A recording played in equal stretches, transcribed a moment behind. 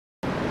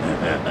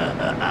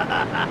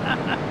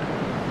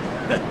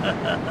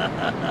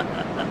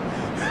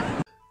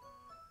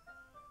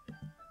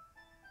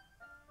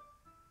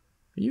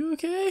you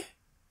okay?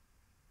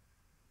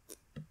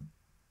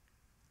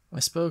 I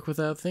spoke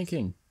without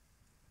thinking.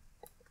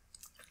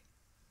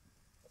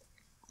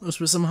 Those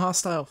were some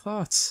hostile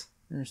thoughts.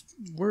 Or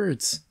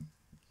words.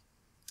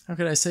 How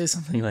could I say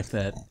something like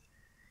that?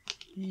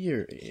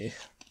 Yuri.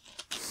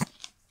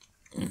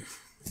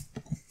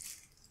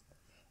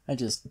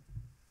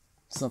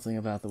 Something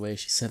about the way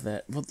she said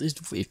that. Well,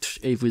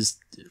 it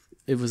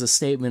was a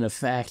statement of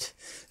fact.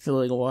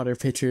 Filling a water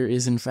pitcher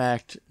is, in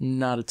fact,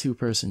 not a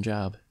two-person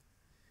job.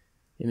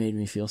 It made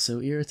me feel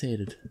so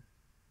irritated.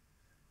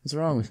 What's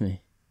wrong with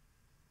me?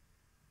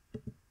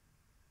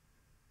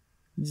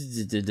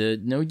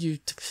 No,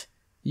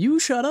 you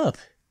shut up.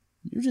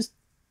 You're just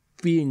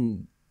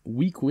being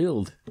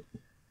weak-willed.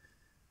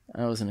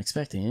 I wasn't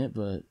expecting it,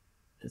 but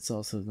it's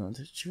also not.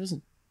 She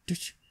wasn't.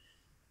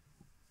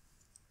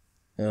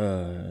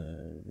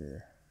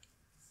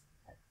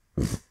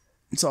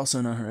 It's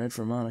also not right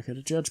for Monica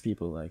to judge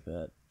people like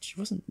that. She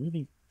wasn't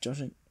really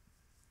judging.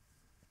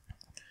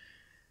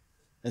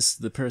 As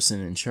the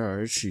person in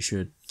charge, she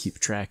should keep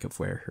track of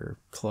where her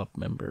club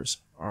members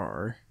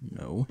are.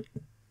 No.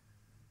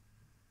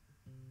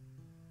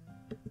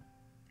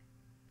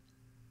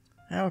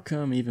 How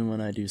come even when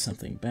I do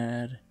something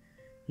bad,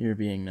 you're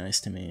being nice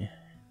to me?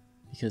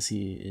 Because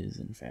he is,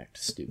 in fact,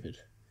 stupid.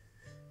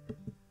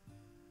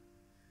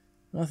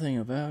 Nothing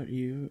that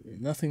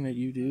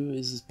you do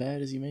is as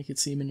bad as you make it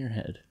seem in your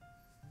head.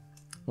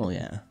 Well,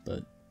 yeah,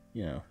 but,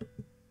 you know.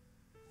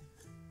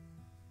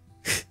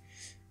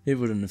 It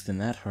wouldn't have been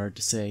that hard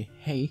to say,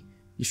 hey,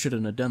 you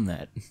shouldn't have done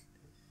that.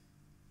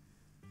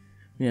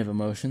 We have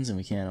emotions and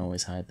we can't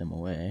always hide them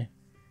away,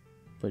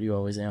 but you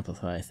always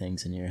amplify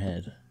things in your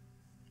head.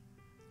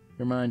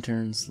 Your mind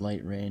turns the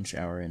light rain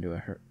shower into a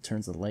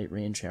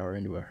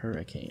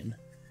hurricane.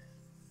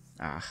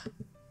 Ah.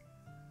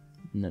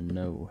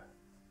 No.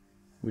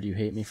 Would you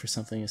hate me for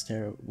something as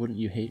terrible? Wouldn't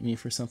you hate me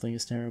for something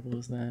as terrible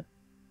as that?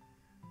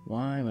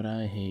 Why would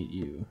I hate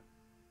you?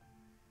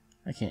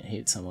 I can't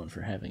hate someone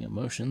for having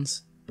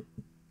emotions.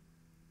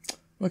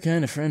 What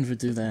kind of friend would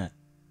do that?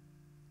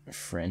 A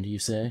friend, you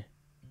say?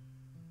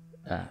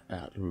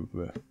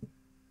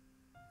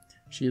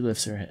 She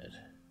lifts her head.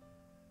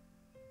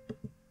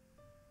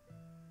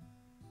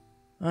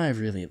 I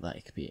really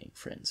like being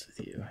friends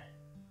with you.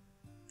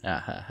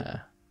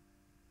 Ha.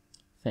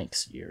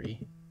 Thanks,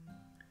 Yuri.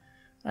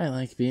 I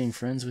like being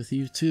friends with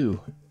you,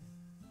 too.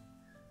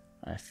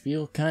 I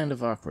feel kind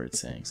of awkward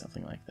saying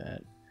something like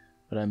that,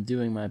 but I'm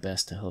doing my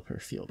best to help her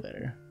feel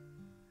better.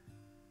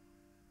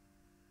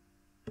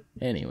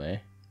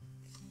 Anyway.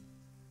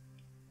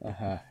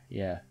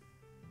 Yeah.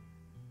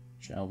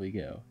 Shall we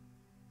go?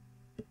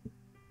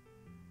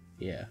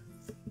 Yeah.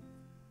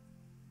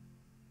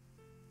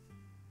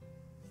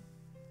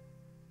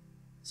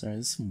 Sorry,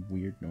 there's some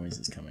weird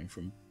noises coming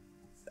from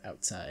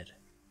outside.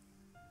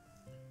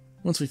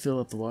 Once we fill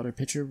up the water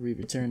pitcher, we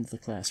return to the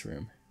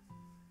classroom.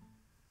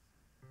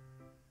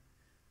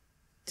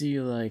 Do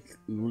you like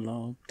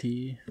oolong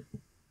tea?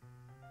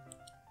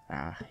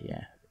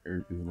 Yeah,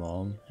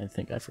 oolong. I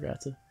think I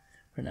forgot to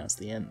pronounce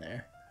the N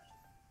there.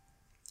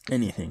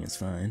 Anything is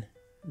fine.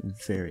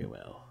 Very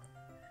well.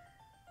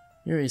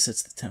 Yuri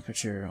sets the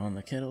temperature on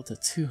the kettle to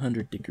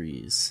 200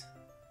 degrees.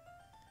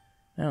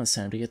 Now it's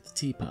time to get the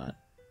teapot.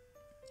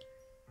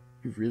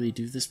 You really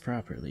do this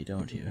properly,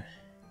 don't you?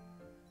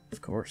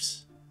 Of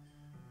course.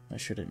 I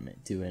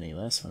shouldn't do any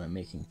less when I'm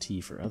making tea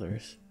for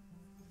others.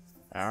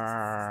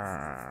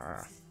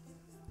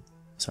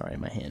 Sorry,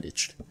 my hand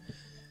itched.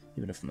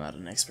 Even if I'm not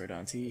an expert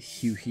on tea.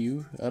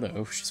 Hugh.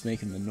 Uh-oh, she's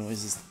making the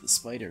noises that the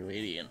spider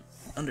lady in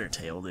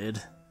Undertale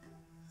did.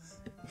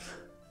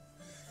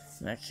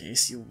 In that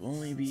case, you'll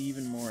only be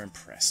even more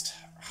impressed.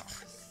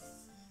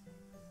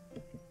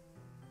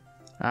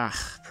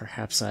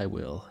 Perhaps I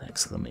will!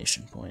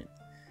 Exclamation point.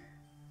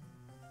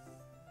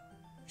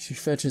 She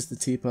fetches the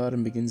teapot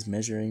and begins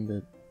measuring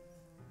the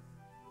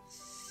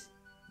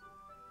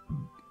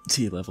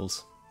tea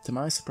levels. To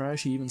my surprise,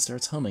 she even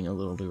starts humming a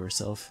little to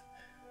herself.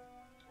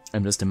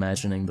 I'm just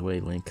imagining the way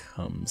Link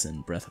hums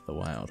in Breath of the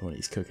Wild when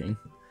he's cooking.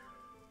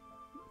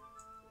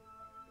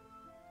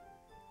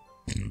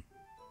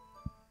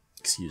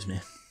 Excuse me.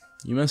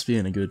 You must be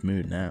in a good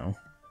mood now.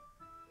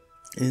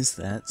 Is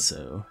that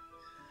so?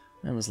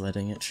 I was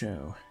letting it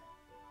show.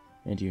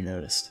 And you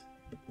noticed.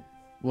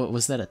 What,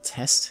 was that a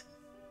test?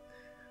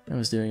 I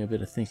was doing a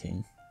bit of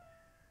thinking.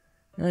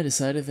 I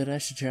decided that I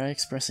should try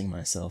expressing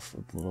myself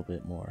a little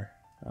bit more.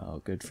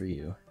 Oh, good for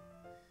you.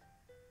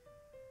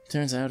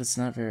 Turns out it's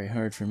not very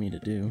hard for me to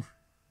do.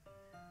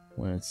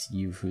 When it's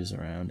you who's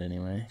around,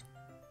 anyway.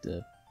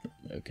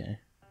 Okay.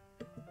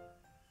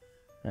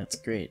 That's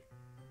great.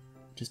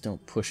 Just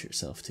don't push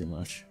yourself too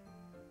much.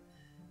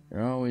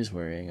 You're always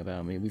worrying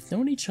about me. We've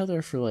known each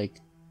other for like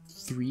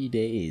 3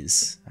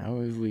 days. How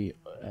have we...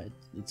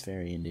 it's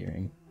very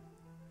endearing.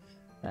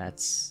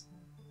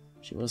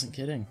 She wasn't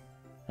kidding.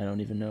 I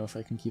don't even know if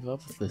I can keep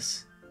up with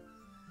this.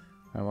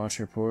 I watch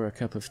her pour a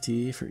cup of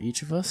tea for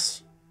each of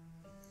us.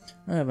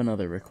 I have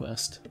another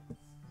request.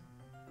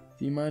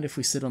 Do you mind if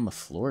we sit on the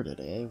floor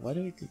today? Why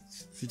do we...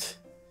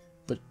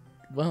 But,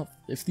 well,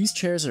 if these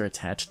chairs are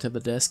attached to the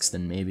desks,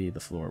 then maybe the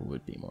floor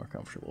would be more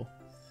comfortable.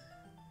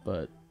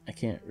 But I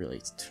can't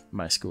really...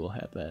 My school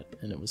had that,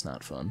 and it was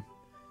not fun.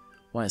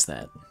 Why is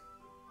that?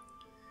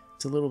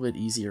 It's a little bit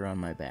easier on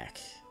my back.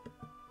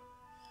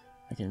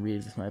 I can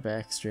read with my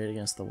back straight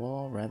against the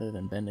wall rather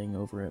than bending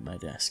over at my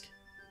desk.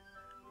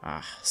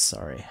 Ah,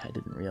 sorry, I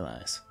didn't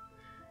realize.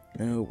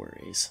 No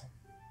worries.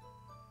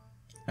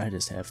 I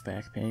just have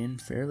back pain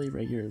fairly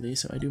regularly,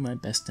 so I do my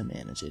best to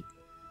manage it.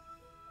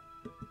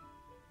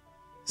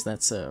 Is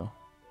that so?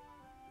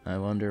 I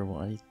wonder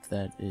why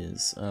that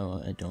is.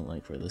 Oh, I don't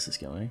like where this is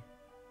going.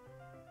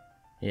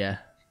 Yeah.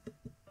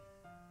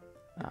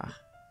 Ah.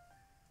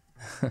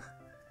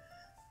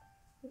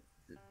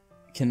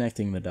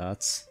 Connecting the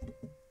dots.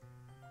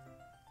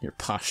 Your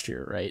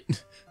posture, right?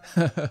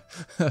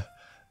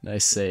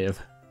 Nice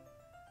save.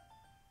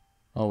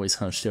 Always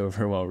hunched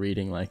over while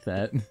reading like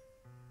that.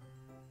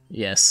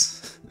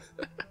 Yes.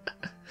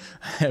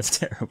 I have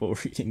terrible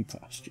reading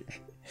posture.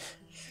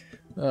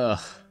 Ugh.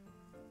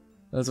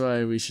 That's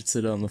why we should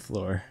sit on the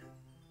floor.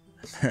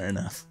 Fair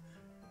enough.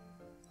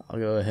 I'll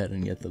go ahead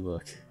and get the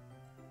book.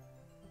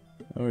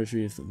 I'll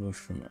retrieve the book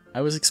from...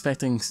 I was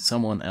expecting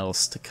someone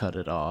else to cut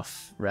it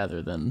off,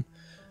 rather than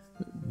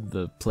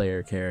the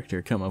player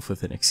character come up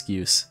with an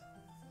excuse.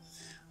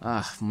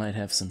 Ah, might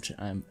have some...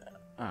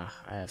 I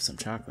have some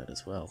chocolate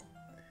as well.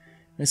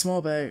 A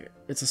small bag.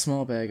 It's a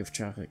small bag of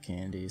chocolate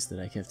candies that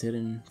I kept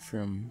hidden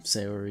from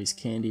Sayori's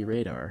candy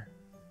radar.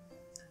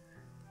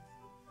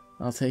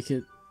 I'll take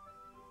it.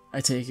 I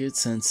take it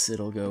since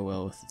it'll go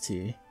well with the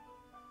tea.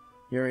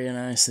 Yuri and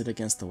I sit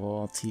against the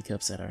wall,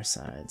 teacups at our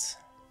sides.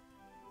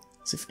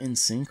 As if in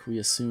sync, we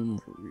assume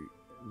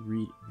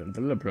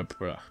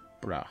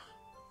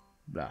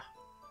blah.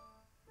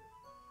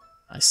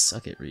 I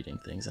suck at reading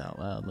things out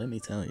loud, let me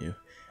tell you.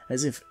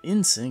 As if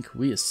in sync,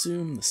 we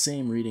assume the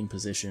same reading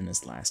position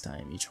as last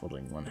time, each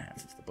holding one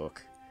half of the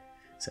book.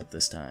 Except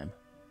this time,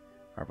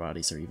 our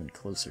bodies are even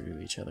closer to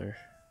each other.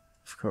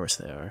 Of course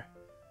they are.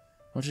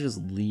 Why don't you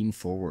just lean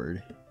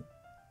forward?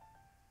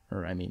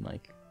 Or, I mean,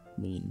 like,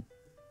 lean...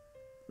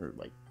 Or,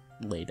 like,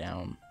 lay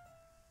down.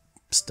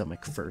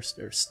 Stomach first,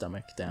 or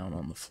stomach down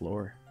on the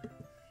floor.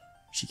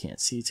 She can't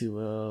see too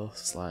well,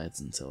 slides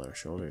until our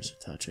shoulders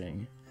are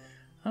touching.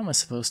 How am I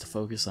supposed to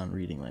focus on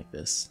reading like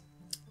this?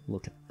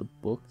 Look at the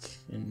book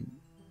and,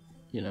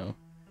 you know,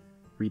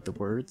 read the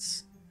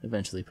words,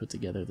 eventually put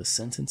together the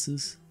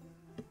sentences.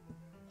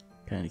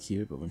 Kinda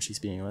cute, but when she's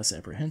being less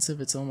apprehensive,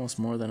 it's almost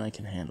more than I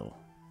can handle.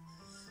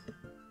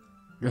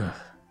 Ugh,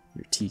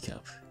 your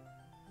teacup.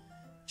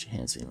 She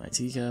hands me my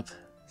teacup.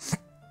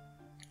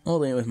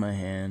 Holding it with my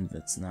hand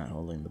that's not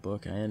holding the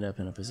book, I end up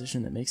in a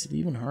position that makes it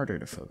even harder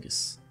to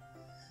focus.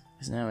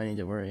 Because now I need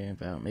to worry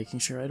about making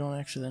sure I don't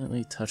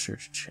accidentally touch her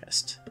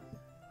chest.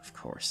 Of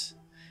course.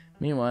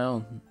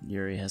 Meanwhile,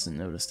 Yuri hasn't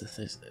noticed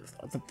a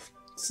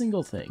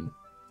single thing.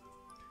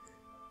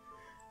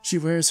 She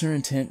wears her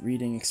intent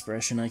reading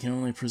expression. I can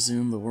only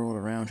presume the world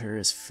around her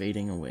is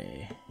fading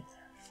away.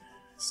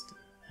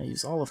 I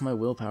use all of my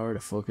willpower to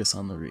focus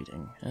on the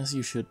reading, as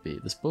you should be.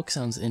 This book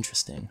sounds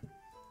interesting.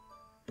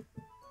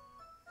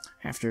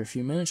 After a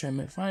few minutes, I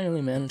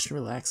finally manage to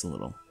relax a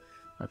little.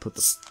 I put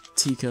the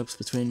teacups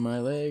between my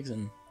legs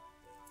and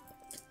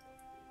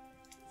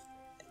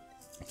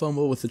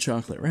fumble with the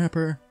chocolate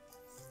wrapper.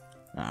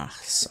 Ah,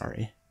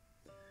 sorry.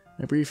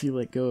 I briefly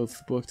let go of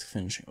the book to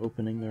finish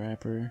opening the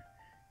wrapper.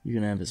 You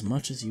can have as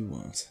much as you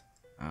want.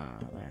 Ah,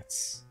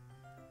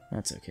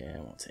 that's okay, I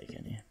won't take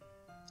any.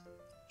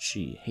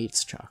 She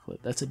hates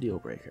chocolate. That's a deal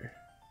breaker.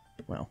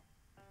 Well,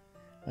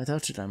 if I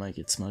touch it, I might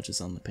get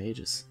smudges on the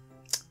pages.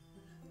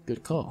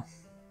 Good call.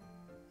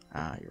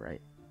 Ah, you're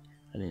right.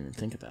 I didn't even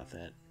think about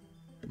that.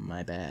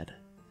 My bad.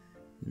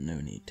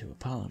 No need to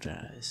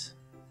apologize.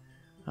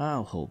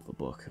 I'll hold the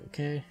book,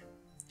 okay?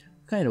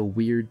 What kind of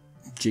weird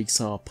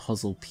jigsaw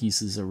puzzle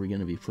pieces are we going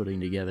to be putting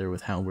together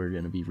with how we're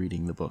going to be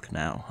reading the book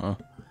now, huh?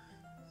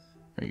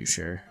 Are you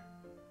sure?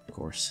 Of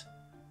course.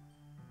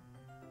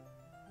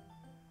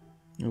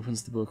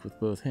 Opens the book with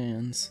both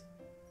hands.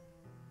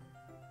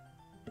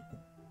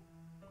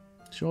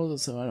 She holds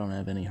it so I don't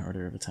have any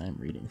harder of a time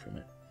reading from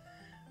it.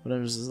 But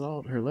as a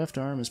result, her left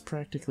arm is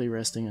practically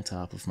resting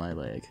atop of my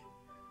leg.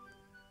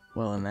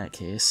 Well, in that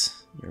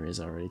case, Yuri is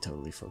already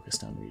totally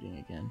focused on reading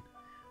again.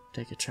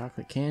 Take a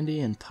chocolate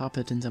candy and pop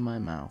it into my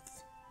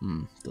mouth.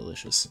 Mmm,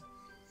 delicious.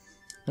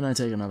 Then I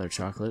take another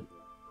chocolate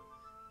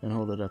and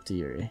hold it up to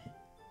Yuri.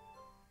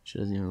 She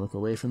doesn't even look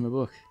away from the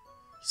book.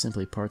 She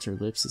simply parts her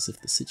lips as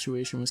if the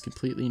situation was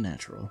completely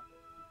natural.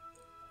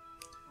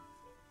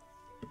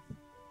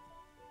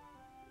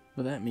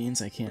 But that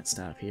means I can't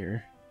stop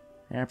here.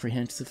 I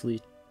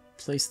apprehensively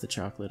place the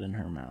chocolate in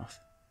her mouth.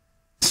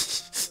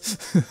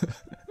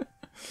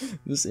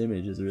 This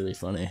image is really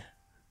funny.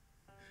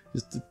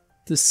 Just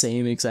the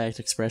same exact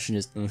expression,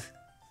 just...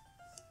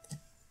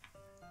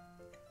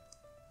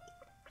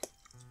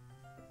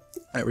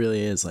 That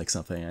really is like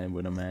something I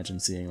would imagine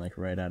seeing like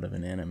right out of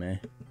an anime.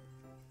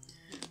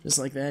 Just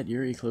like that,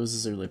 Yuri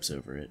closes her lips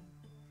over it.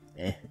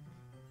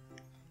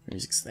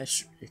 Yuri's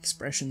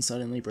expression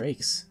suddenly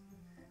breaks.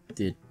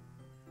 Did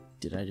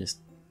I just...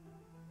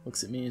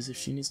 Looks at me as if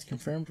she needs to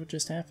confirm what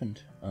just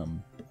happened.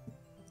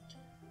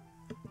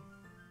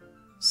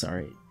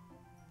 Sorry.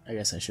 I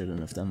guess I shouldn't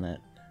have done that.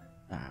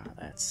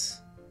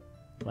 That's...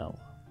 Well...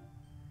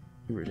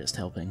 You were just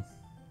helping.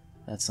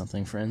 That's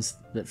something friends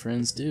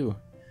do.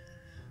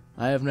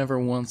 I have never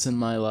once in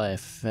my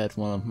life fed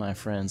one of my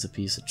friends a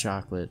piece of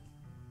chocolate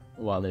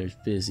while they're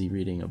busy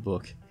reading a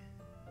book.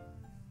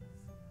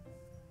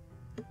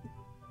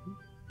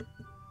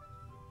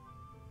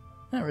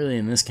 Not really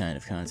in this kind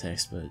of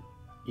context, but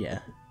yeah.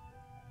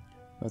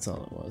 That's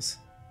all it was.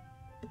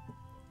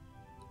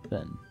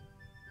 Then,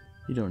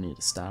 you don't need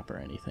to stop or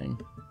anything.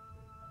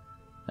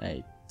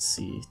 I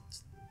see.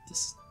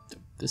 This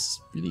is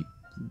really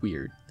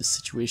weird. The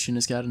situation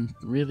has gotten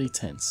really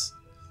tense.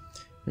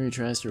 Mary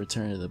tries to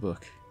return to the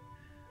book.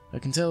 I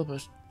can tell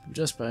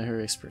just by her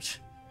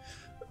expression.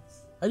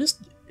 It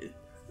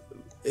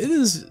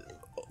is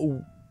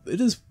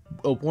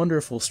a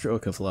wonderful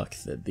stroke of luck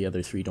that the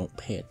other three don't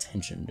pay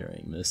attention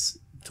during this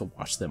to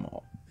watch them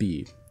all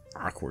be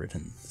awkward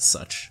and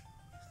such.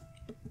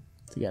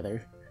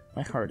 Together,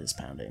 my heart is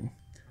pounding.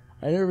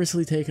 I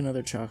nervously take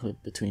another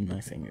chocolate between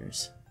my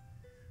fingers.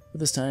 But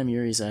this time,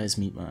 Yuri's eyes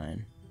meet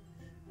mine.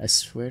 I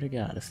swear to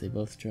God, if they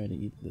both try to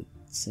eat the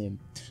same...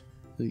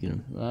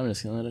 I'm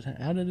just gonna let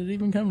it... How did it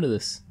even come to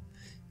this?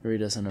 Yuri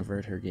doesn't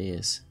avert her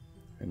gaze.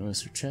 I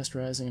notice her chest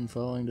rising and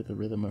falling to the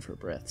rhythm of her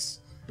breaths.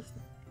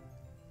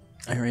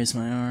 I raise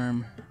my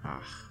arm.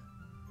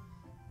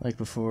 Like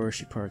before,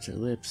 she parts her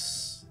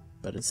lips,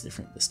 but it's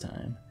different this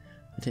time.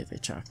 I take the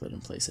chocolate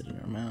and place it in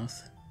her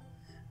mouth.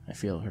 I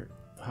feel her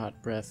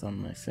hot breath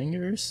on my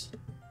fingers.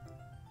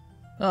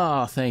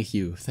 Oh, thank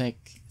you.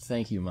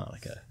 Thank you,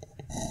 Monica.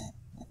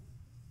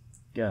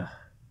 Yeah.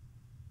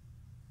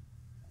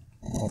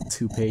 All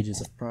 2 pages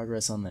of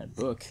progress on that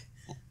book.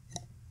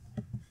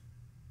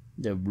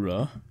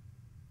 Deborah.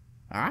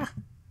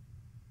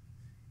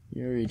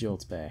 Yuri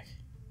jolts back.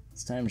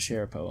 It's time to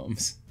share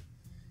poems.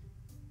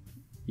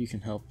 You can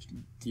help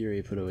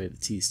Yuri put away the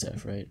tea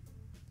stuff, right?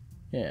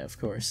 Yeah, of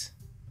course.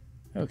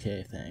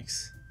 Okay,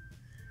 thanks.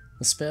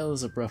 The spell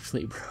is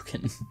abruptly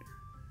broken.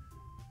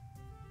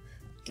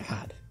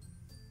 God.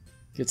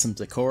 Get some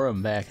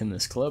decorum back in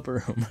this club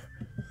room.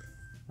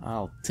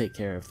 I'll take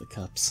care of the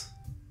cups.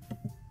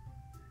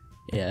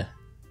 Yeah.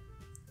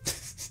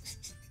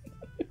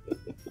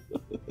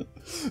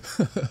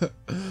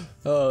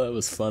 Oh, that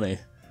was funny.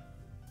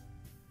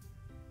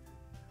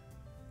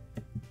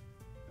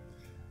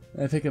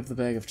 I pick up the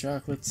bag of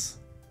chocolates.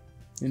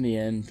 In the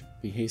end,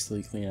 we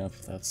hastily clean up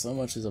without so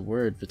much as a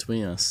word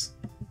between us.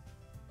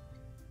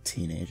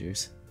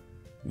 Teenagers.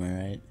 Am I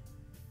right?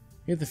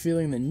 I get the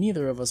feeling that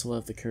neither of us will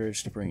have the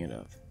courage to bring it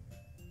up.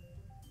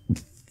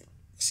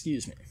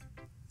 Excuse me.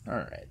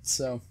 Alright,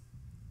 so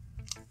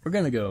we're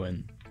gonna go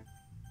in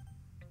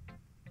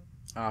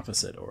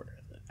opposite order.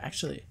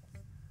 Actually,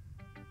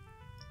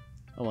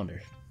 I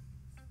wonder.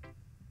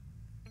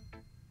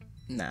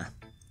 Nah.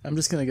 I'm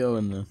just gonna go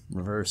in the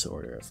reverse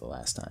order of the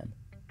last time.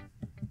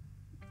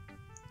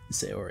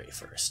 Sayori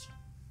first.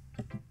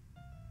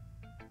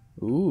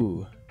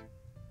 Ooh.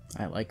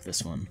 I like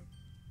this one.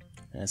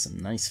 It has some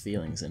nice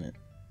feelings in it.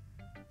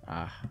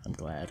 I'm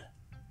glad.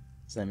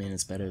 Does that mean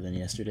it's better than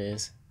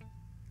yesterday's?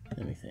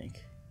 Let me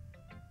think.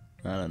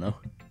 I don't know.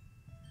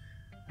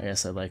 I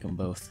guess I like them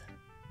both.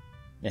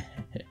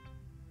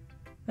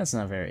 That's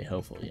not very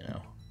hopeful, you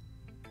know.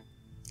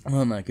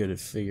 Well, I'm not good at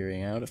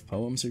figuring out if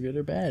poems are good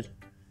or bad.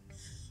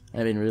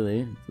 I mean,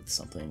 really, with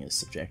something as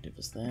subjective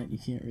as that, you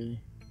can't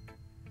really...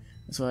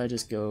 That's why I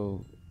just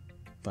go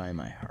by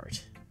my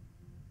heart.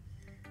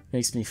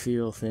 Makes me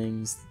feel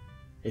things...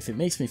 If it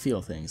makes me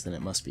feel things, then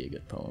it must be a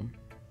good poem.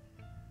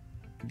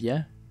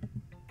 Yeah?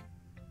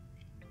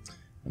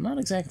 I'm not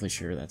exactly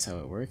sure that's how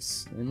it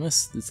works,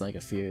 unless it's like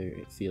a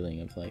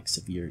feeling of like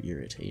severe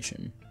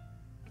irritation.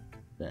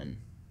 Then.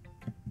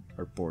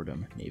 Or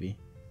boredom, maybe.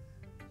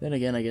 Then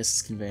again, I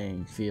guess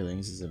conveying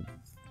feelings is a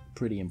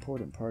pretty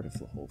important part of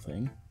the whole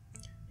thing.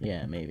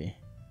 Yeah, maybe.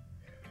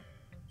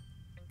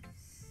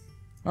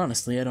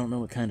 Honestly, I don't know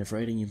what kind of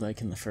writing you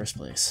like in the first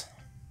place.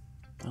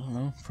 I don't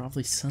know,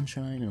 probably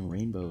sunshine and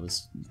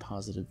rainbows and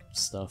positive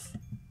stuff.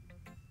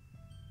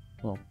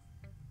 Well,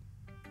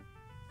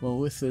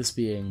 with this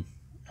being...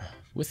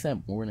 With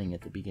that warning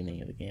at the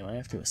beginning of the game, I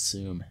have to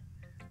assume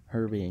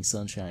her being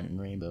sunshine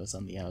and rainbows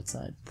on the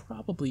outside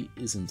probably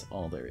isn't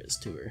all there is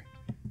to her.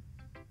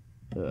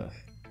 Ugh.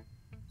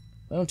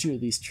 Why don't you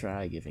at least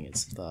try giving it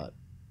some thought?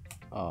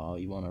 Oh,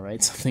 you want to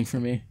write something for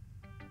me?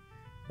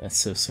 That's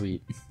so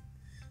sweet.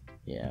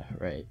 Yeah,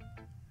 right.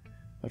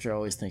 But you're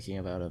always thinking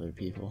about other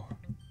people.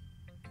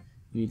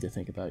 You need to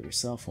think about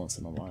yourself once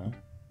in a while.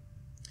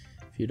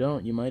 If you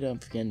don't, you might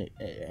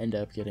end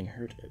up getting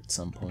hurt at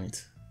some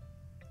point.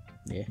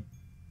 Yeah.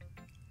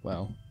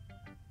 Well,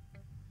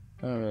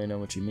 I don't really know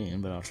what you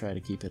mean, but I'll try to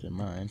keep it in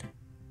mind.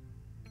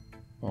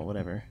 Well,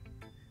 whatever.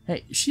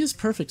 Hey, she is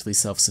perfectly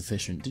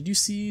self-sufficient. Did you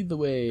see the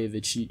way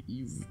that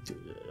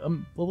a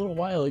little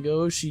while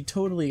ago, she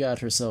totally got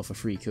herself a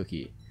free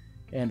cookie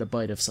and a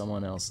bite of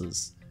someone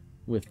else's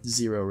with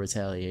zero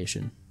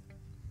retaliation.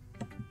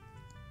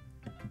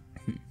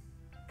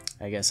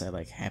 I guess I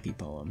like happy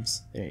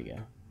poems. There you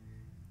go.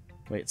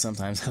 Wait,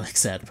 sometimes I like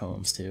sad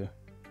poems too.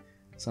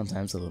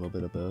 Sometimes a little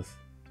bit of both.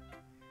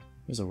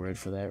 There's a word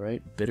for that,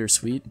 right?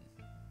 Bittersweet?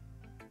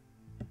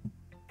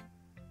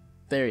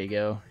 There you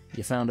go.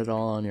 You found it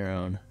all on your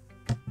own.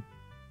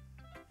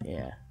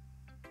 Yeah.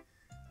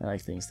 I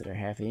like things that are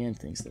happy and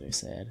things that are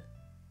sad.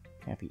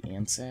 Happy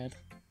and sad?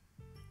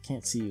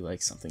 Can't see you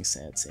like something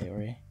sad,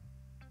 Sayori.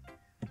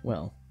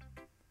 Well,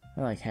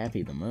 I like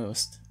happy the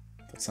most,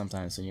 but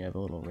sometimes when you have a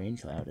little rain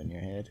cloud in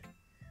your head,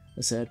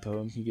 a sad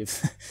poem can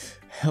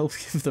help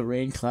give the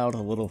rain cloud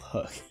a little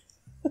hug.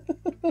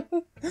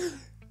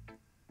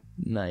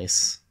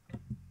 Nice.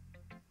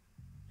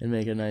 And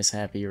make a nice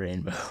happy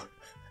rainbow.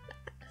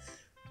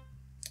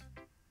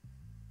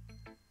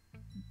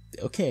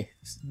 Okay,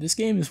 this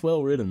game is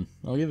well written.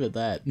 I'll give it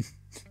that.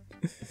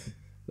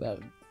 that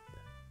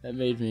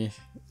made me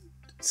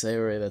say,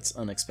 "Alright, that's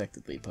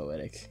unexpectedly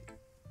poetic."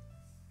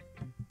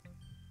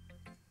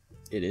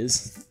 It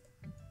is.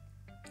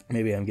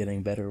 Maybe I'm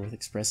getting better with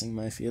expressing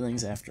my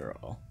feelings after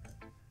all.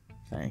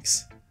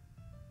 Thanks.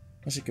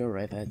 I should go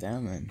write that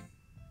down then.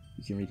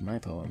 You can read my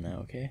poem now,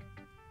 okay?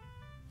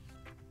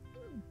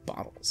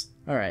 Bottles.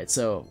 Alright,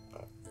 so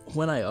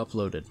when I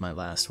uploaded my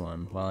last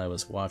one, while I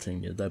was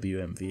watching the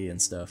WMV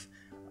and stuff,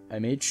 I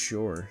made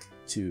sure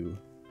to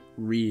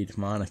read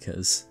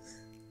Monica's.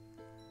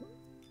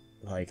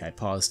 Like, I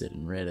paused it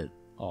and read it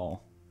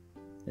all.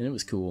 And it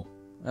was cool.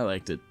 I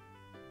liked it.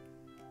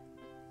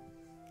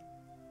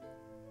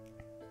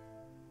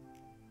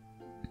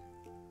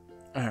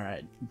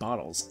 Alright,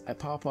 bottles. I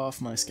pop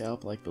off my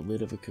scalp like the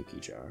lid of a cookie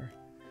jar.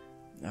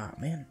 Ah,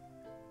 man.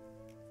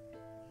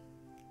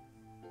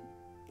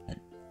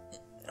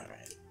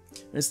 Alright.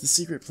 It's the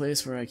secret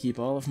place where I keep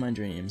all of my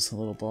dreams,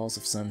 little balls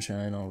of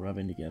sunshine all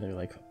rubbing together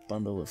like a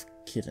bundle of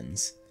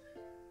kittens.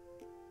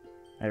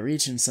 I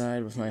reach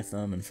inside with my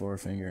thumb and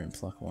forefinger and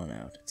pluck one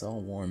out. It's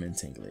all warm and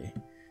tingly.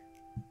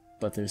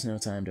 But there's no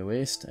time to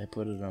waste. I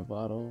put it in a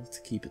bottle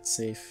to keep it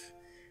safe,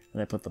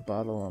 and I put the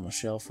bottle on a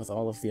shelf with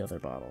all of the other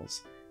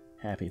bottles.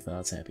 Happy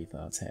thoughts, happy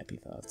thoughts, happy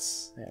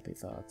thoughts, happy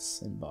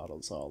thoughts, and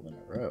bottles all in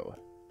a row.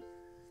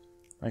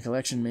 My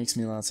collection makes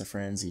me lots of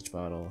friends, each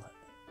bottle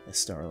a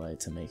starlight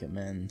to make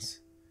amends.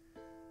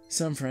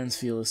 Some friends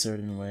feel a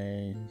certain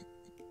way,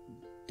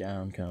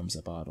 down comes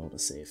a bottle to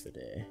save the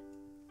day.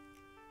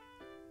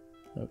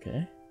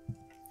 Okay.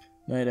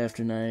 Night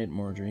after night,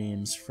 more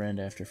dreams, friend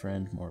after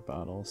friend, more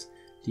bottles.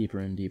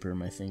 Deeper and deeper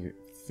my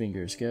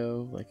fingers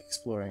go, like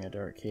exploring a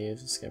dark cave,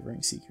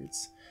 discovering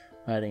secrets,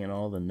 hiding in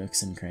all the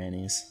nooks and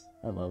crannies.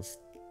 I love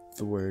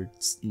the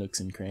words nooks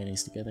and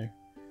crannies together.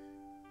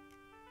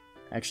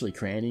 Actually,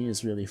 cranny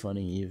is really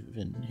funny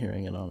even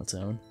hearing it on its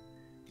own.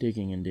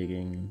 Digging and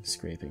digging,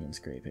 scraping and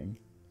scraping.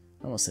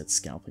 I almost said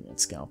scalping and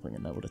scalping,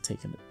 and that would have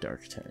taken a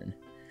dark turn.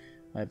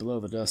 I blow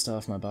the dust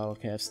off my bottle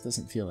caps. It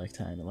doesn't feel like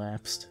time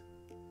elapsed.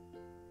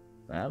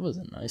 That was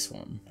a nice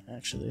one,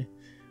 actually.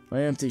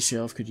 My empty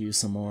shelf could use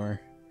some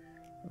more.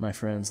 My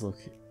friends look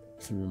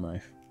through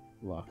my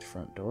locked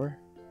front door.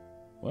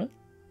 What?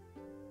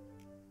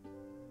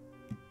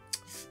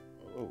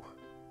 Oh.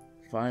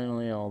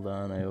 Finally all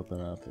done, I open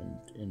up and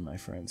in my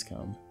friends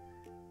come.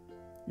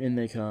 In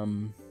they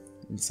come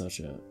in such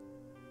a...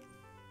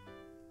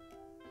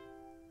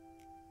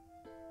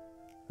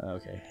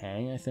 Okay,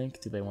 hang, I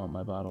think? Do they want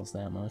my bottles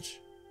that much?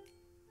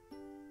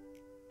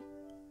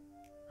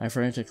 I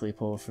frantically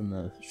pull from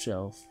the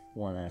shelf,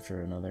 one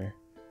after another,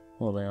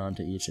 holding on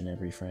to each and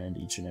every friend,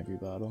 each and every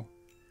bottle.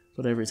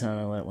 But every time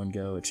I let one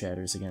go, it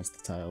shatters against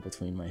the tile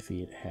between my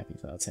feet. Happy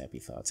thoughts, happy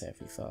thoughts,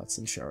 happy thoughts,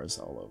 and shards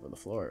all over the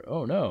floor.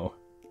 Oh no!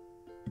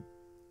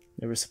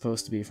 They were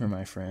supposed to be for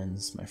my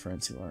friends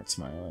who aren't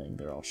smiling.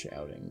 They're all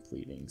shouting,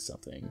 pleading,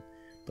 something.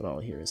 But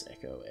all I hear is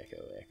echo,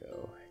 echo,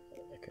 echo,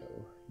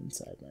 echo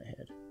inside my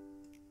head.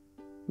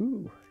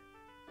 Ooh.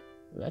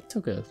 That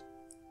took a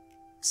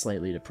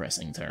slightly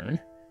depressing turn.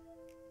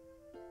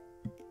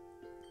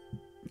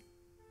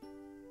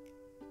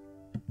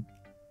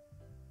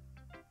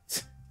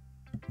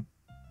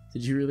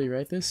 Did you really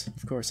write this?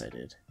 Of course I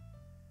did.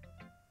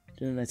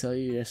 Didn't I tell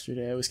you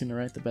yesterday I was going to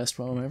write the best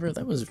poem ever?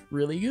 That was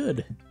really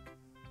good.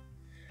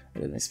 I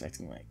didn't expect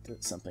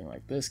something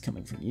like this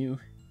coming from you.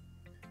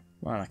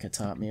 Monica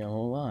taught me a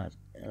whole lot,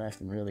 and I've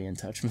been really in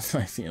touch with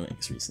my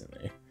feelings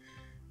recently.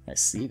 I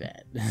see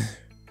that.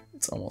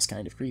 It's almost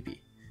kind of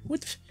creepy.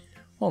 What?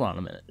 Hold on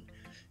a minute.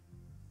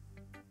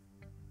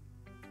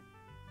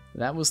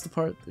 That was the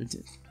part that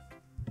did...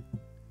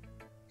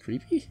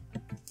 Creepy?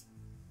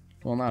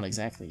 Well, not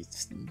exactly.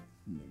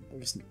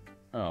 There's...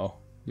 Oh,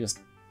 just...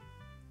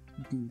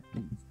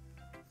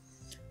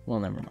 Well,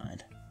 never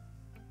mind.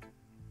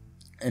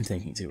 I'm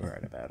thinking too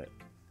hard about it.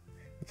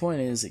 The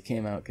point is, it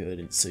came out good,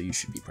 and so you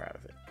should be proud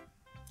of it.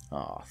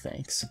 Aw,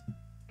 thanks.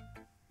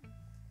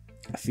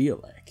 I feel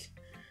like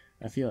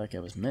I feel like I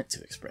was meant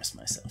to express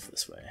myself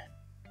this way.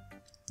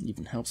 It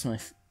even helps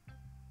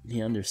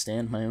me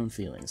understand my own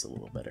feelings a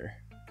little better.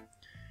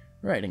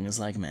 Writing is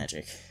like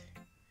magic.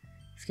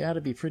 You've got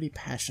to be pretty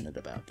passionate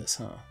about this,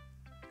 huh?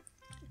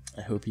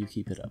 I hope you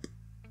keep it up.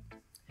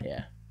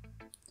 Yeah.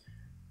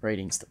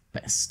 Writing's the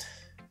best.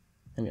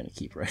 I'm gonna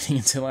keep writing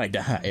until I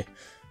die.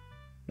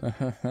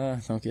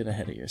 Don't get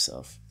ahead of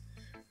yourself.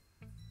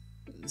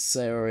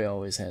 Sayori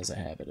always has a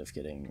habit of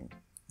getting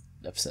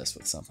obsessed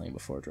with something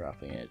before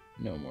dropping it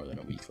no more than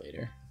a week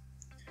later.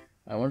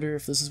 I wonder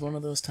if this is one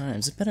of those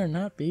times. It better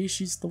not be.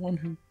 She's the one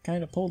who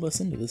kind of pulled us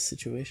into this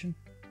situation.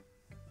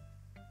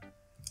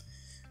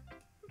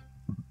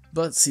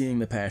 But seeing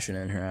the passion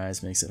in her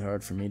eyes makes it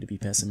hard for me to be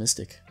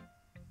pessimistic.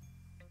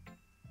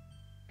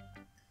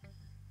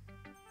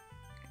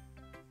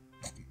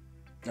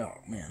 Oh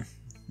man,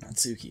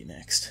 Natsuki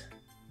next.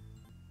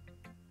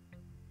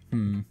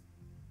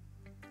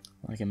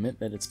 I can admit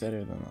that it's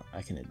better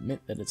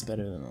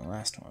than the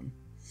last one.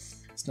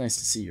 It's nice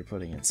to see you're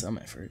putting in some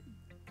effort.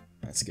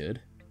 That's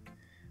good.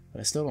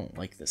 But I still don't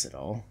like this at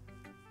all.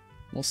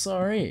 Well,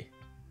 sorry.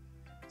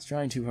 It's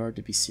trying too hard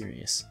to be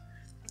serious.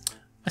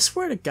 I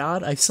swear to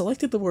God, I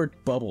selected the word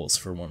bubbles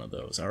for one of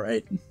those,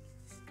 alright?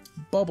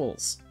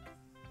 Bubbles.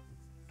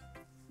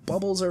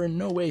 Bubbles are in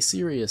no way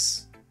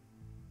serious.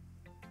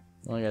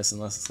 Well, I guess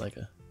unless it's like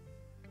a...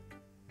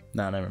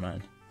 Nah, never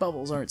mind.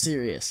 Bubbles aren't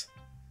serious.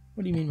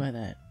 What do you mean by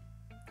that?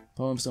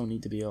 Poems don't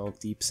need to be all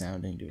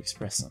deep-sounding to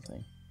express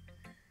something.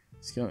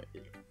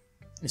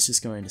 It's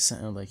just going to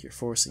sound like you're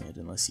forcing it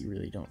unless you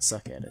really don't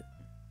suck at it.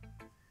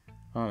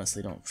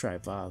 Honestly, don't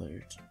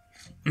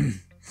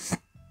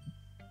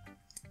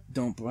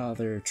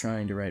bother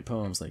trying to write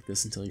poems like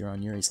this until you're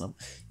on Yuri's level.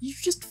 You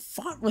just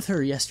fought with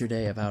her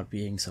yesterday about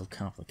being so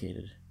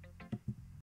complicated.